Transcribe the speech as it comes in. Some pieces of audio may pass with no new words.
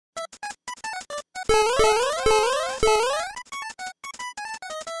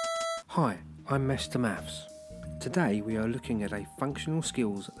I'm Mr. Maths. Today we are looking at a functional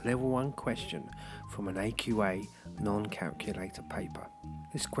skills level 1 question from an AQA non-calculator paper.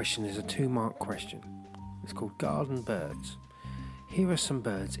 This question is a 2-mark question. It's called Garden Birds. Here are some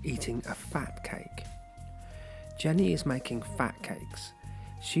birds eating a fat cake. Jenny is making fat cakes.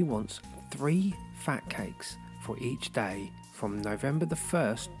 She wants 3 fat cakes for each day from November the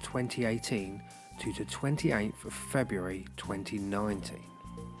 1st, 2018 to the 28th of February 2019.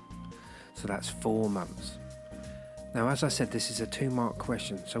 So that's 4 months. Now, as I said, this is a 2-mark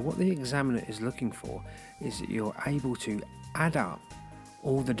question, so what the examiner is looking for is that you're able to add up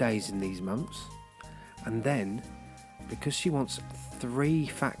all the days in these months, and then, because she wants 3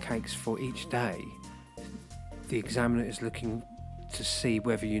 fat cakes for each day, the examiner is looking to see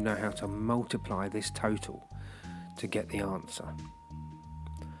whether you know how to multiply this total to get the answer.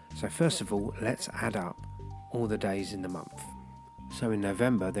 So first of all, let's add up all the days in the month. So in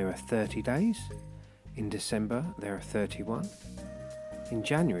November there are 30 days, in December there are 31, in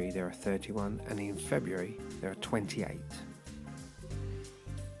January there are 31, and in February there are 28.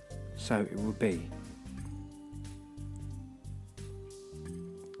 So it would be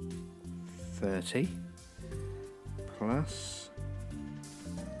 30 plus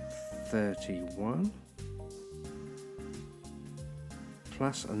 31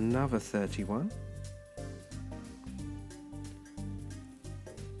 plus another 31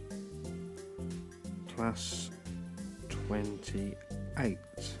 plus 28.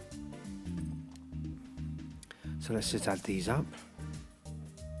 So let's just add these up.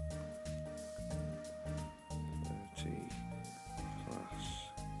 30 plus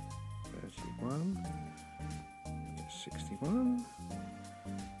 31 is 61,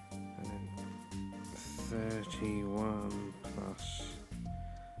 and then 31 plus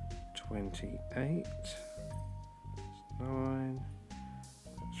 28 is 9,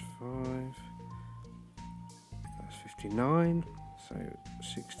 that's 5, that's 59, so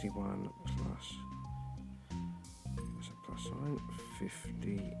 61 plus, that's a plus sign,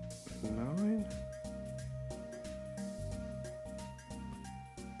 59.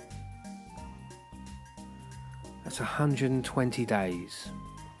 That's 120 days.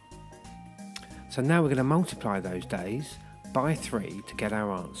 So now we're going to multiply those days by 3 to get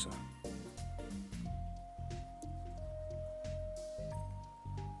our answer.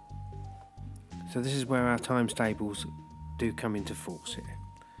 So this is where our times tables do come into force here.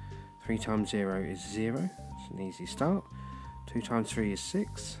 3 times 0 is 0, it's an easy start. 2 times 3 is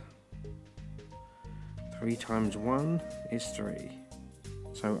 6. 3 times 1 is 3.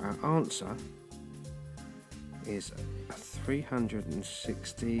 So our answer is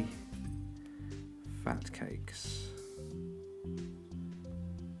 360 fat cakes.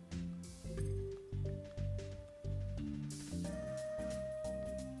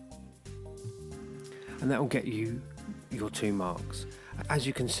 And that will get you your 2 marks. As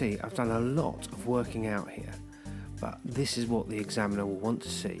you can see, I've done a lot of working out here, but this is what the examiner will want to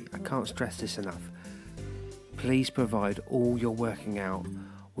see. I can't stress this enough. Please provide all your working out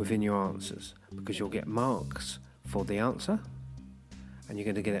within your answers, because you'll get marks for the answer and you're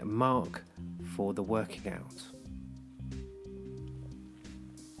going to get a mark for the working out.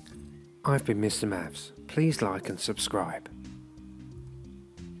 I've been Mr. Maths. Please like and subscribe.